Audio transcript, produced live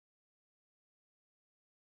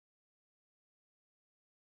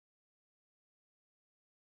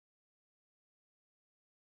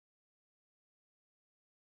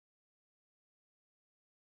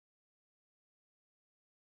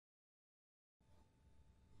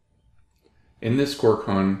In this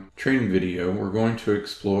Corecon training video, we're going to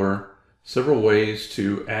explore several ways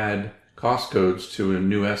to add cost codes to a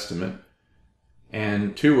new estimate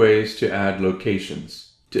and 2 ways to add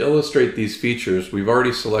locations. To illustrate these features, we've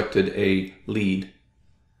already selected a lead.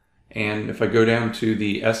 And if I go down to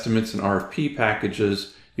the estimates and RFP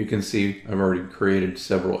packages, you can see I've already created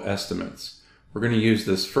several estimates. We're going to use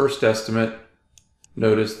this first estimate.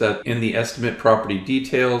 Notice that in the estimate property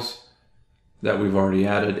details, that we've already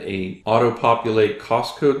added a auto-populate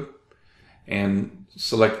cost code and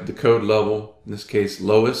selected the code level, in this case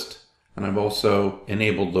lowest, and I've also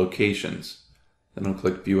enabled locations. Then I'll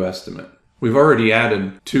click View Estimate. We've already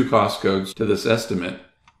added 2 cost codes to this estimate.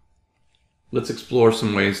 Let's explore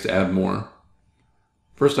some ways to add more.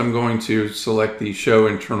 First, I'm going to select the Show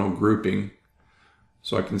Internal Grouping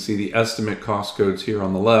so I can see the estimate cost codes here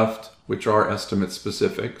on the left, which are estimate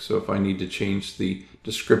specific. So if I need to change the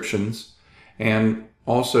descriptions, and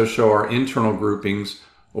also show our internal groupings,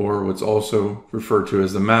 or what's also referred to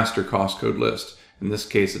as the master cost code list, in this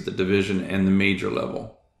case at the division and the major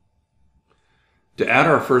level. To add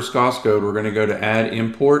our first cost code, we're going to go to Add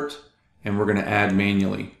Import, and we're going to add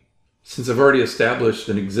manually. Since I've already established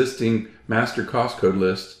an existing master cost code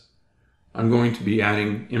list, I'm going to be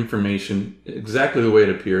adding information exactly the way it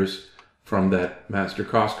appears from that master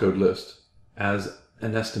cost code list as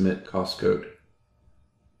an estimate cost code.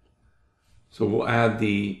 So we'll add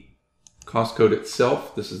the cost code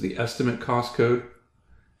itself. This is the estimate cost code.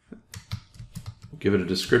 We'll give it a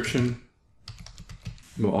description.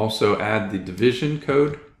 We'll also add the division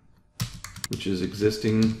code, which is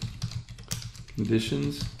existing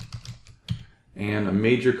conditions, and a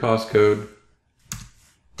major cost code.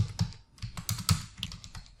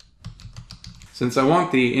 Since I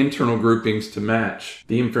want the internal groupings to match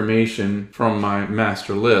the information from my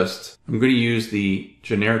master list, I'm going to use the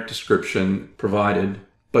generic description provided.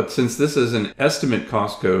 But since this is an estimate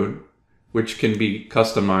cost code, which can be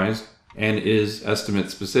customized and is estimate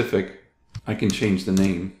specific, I can change the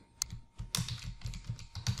name.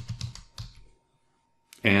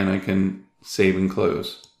 And I can save and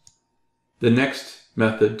close. The next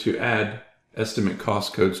method to add estimate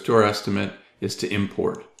cost codes to our estimate is to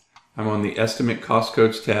import. I'm on the Estimate Cost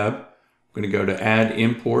Codes tab. I'm going to go to Add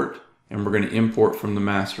Import, and we're going to import from the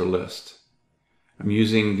master list. I'm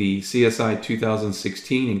using the CSI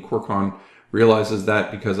 2016, and Corecon realizes that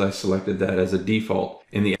because I selected that as a default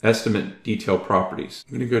in the Estimate Detail Properties.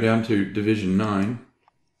 I'm going to go down to Division 9.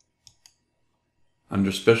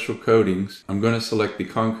 Under Special Coatings, I'm going to select the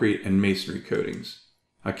Concrete and Masonry coatings.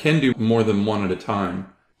 I can do more than one at a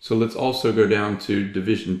time, so let's also go down to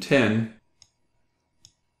Division 10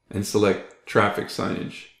 and select Traffic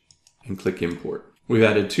Signage and click Import. We've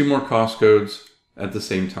added 2 more cost codes at the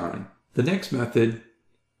same time. The next method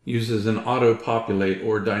uses an auto-populate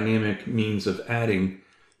or dynamic means of adding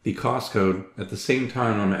the cost code at the same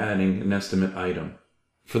time I'm adding an estimate item.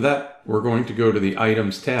 For that, we're going to go to the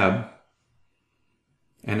Items tab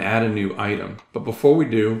and add a new item. But before we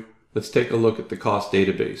do, let's take a look at the cost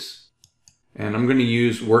database. And I'm going to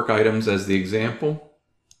use work items as the example.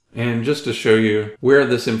 And just to show you where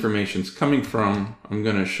this information is coming from, I'm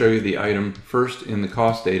going to show you the item first in the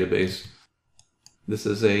cost database. This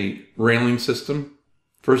is a railing system.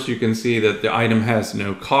 First, you can see that the item has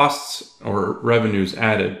no costs or revenues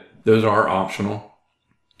added. Those are optional.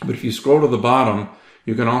 But if you scroll to the bottom,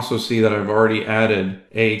 you can also see that I've already added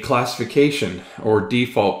a classification or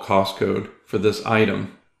default cost code for this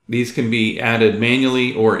item. These can be added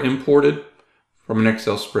manually or imported from an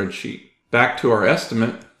Excel spreadsheet. Back to our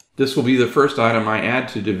estimate. This will be the first item I add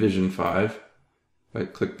to Division 5. If I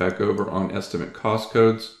click back over on Estimate Cost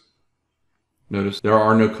Codes, notice there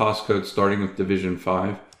are no cost codes starting with Division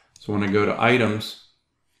 5. So when I go to Items,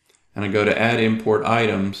 and I go to Add Import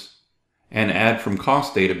Items, and Add from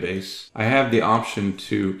Cost Database, I have the option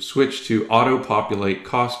to switch to Auto-Populate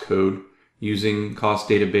Cost Code using Cost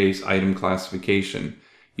Database Item Classification.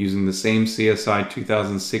 Using the same CSI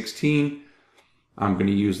 2016, I'm going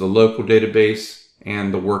to use the local database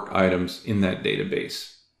and the work items in that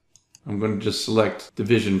database. I'm going to just select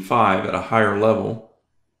Division 5 at a higher level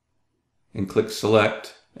and click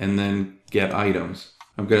Select and then Get Items.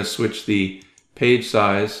 I'm going to switch the page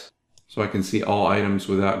size so I can see all items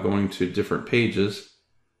without going to different pages.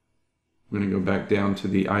 I'm going to go back down to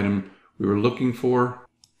the item we were looking for,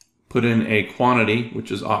 put in a quantity,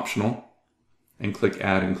 which is optional, and click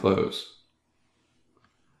Add and Close.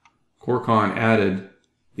 Corecon added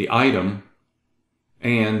the item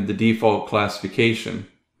and the default classification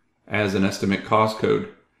as an estimate cost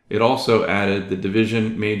code. It also added the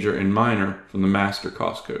division, major, and minor from the master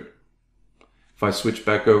cost code. If I switch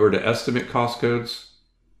back over to estimate cost codes,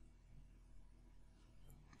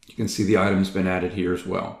 You can see the item's been added here as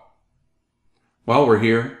well. While we're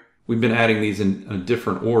here, we've been adding these in a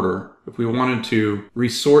different order. If we wanted to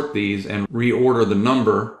resort these and reorder the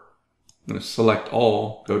number, I'm going to select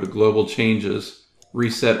all, go to Global Changes,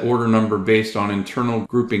 reset order number based on internal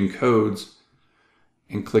grouping codes,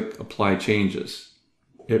 and click Apply Changes.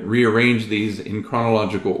 It rearranged these in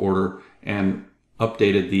chronological order and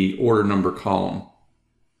updated the order number column.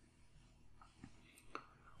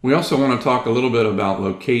 We also want to talk a little bit about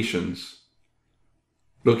locations.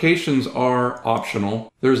 Locations are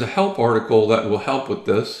optional. There's a help article that will help with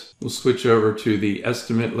this. We'll switch over to the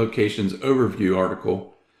Estimate Locations Overview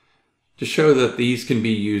article to show that these can be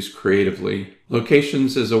used creatively.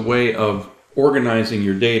 Locations is a way of organizing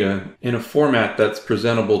your data in a format that's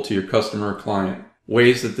presentable to your customer or client.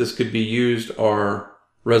 Ways that this could be used are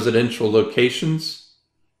residential locations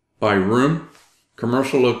by room,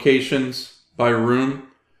 commercial locations by room.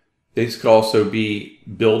 These could also be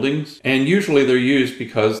buildings, and usually they're used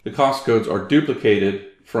because the cost codes are duplicated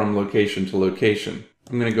from location to location.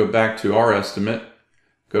 I'm going to go back to our estimate,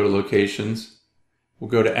 go to locations, we'll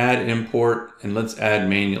go to add import, and let's add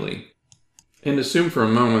manually. And assume for a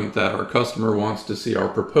moment that our customer wants to see our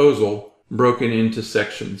proposal broken into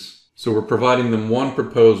sections. So we're providing them one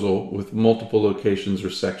proposal with multiple locations or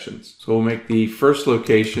sections. So we'll make the first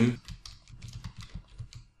location,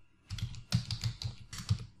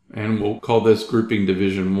 and we'll call this grouping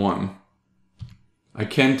division 1. I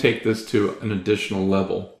can take this to an additional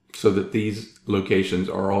level so that these locations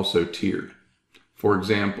are also tiered. For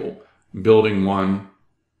example, building 1,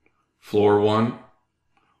 floor 1,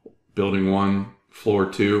 building 1, floor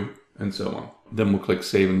 2, and so on. Then we'll click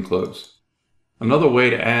Save and Close. Another way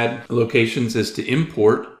to add locations is to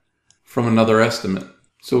import from another estimate.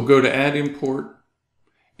 So we'll go to Add Import,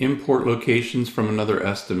 import locations from another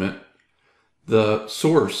estimate. The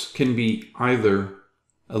source can be either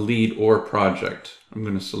a lead or a project. I'm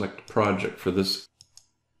going to select project for this,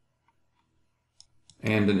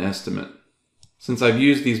 and an estimate. Since I've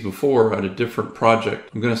used these before at a different project,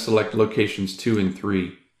 I'm going to select locations 2 and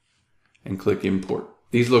 3 and click Import.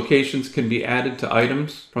 These locations can be added to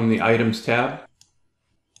items from the Items tab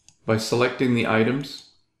by selecting the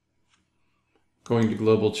items, going to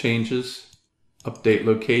Global Changes, Update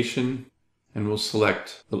Location, and we'll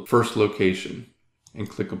select the first location and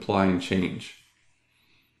click Apply and Change.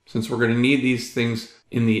 Since we're going to need these things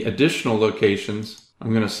in the additional locations,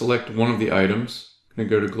 I'm going to select one of the items. I'm going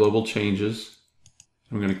to go to Global Changes.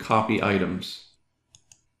 I'm going to copy items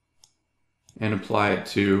and apply it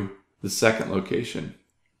to the second location.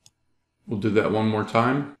 We'll do that one more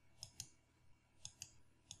time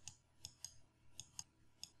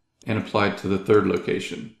and apply it to the third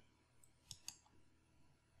location.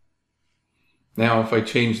 Now if I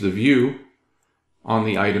change the view on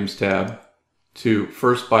the Items tab to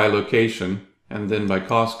first by location and then by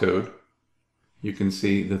cost code, you can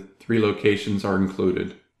see the 3 locations are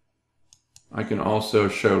included. I can also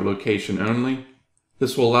show location only.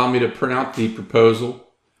 This will allow me to print out the proposal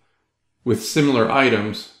with similar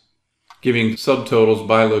items, giving subtotals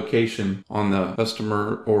by location on the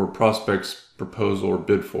customer or prospect's proposal or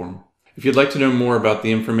bid form. If you'd like to know more about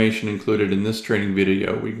the information included in this training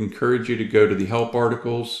video, we encourage you to go to the help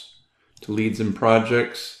articles, to leads and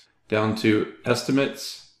projects, down to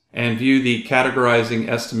estimates, and view the categorizing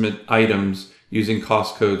estimate items using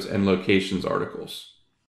cost codes and locations articles.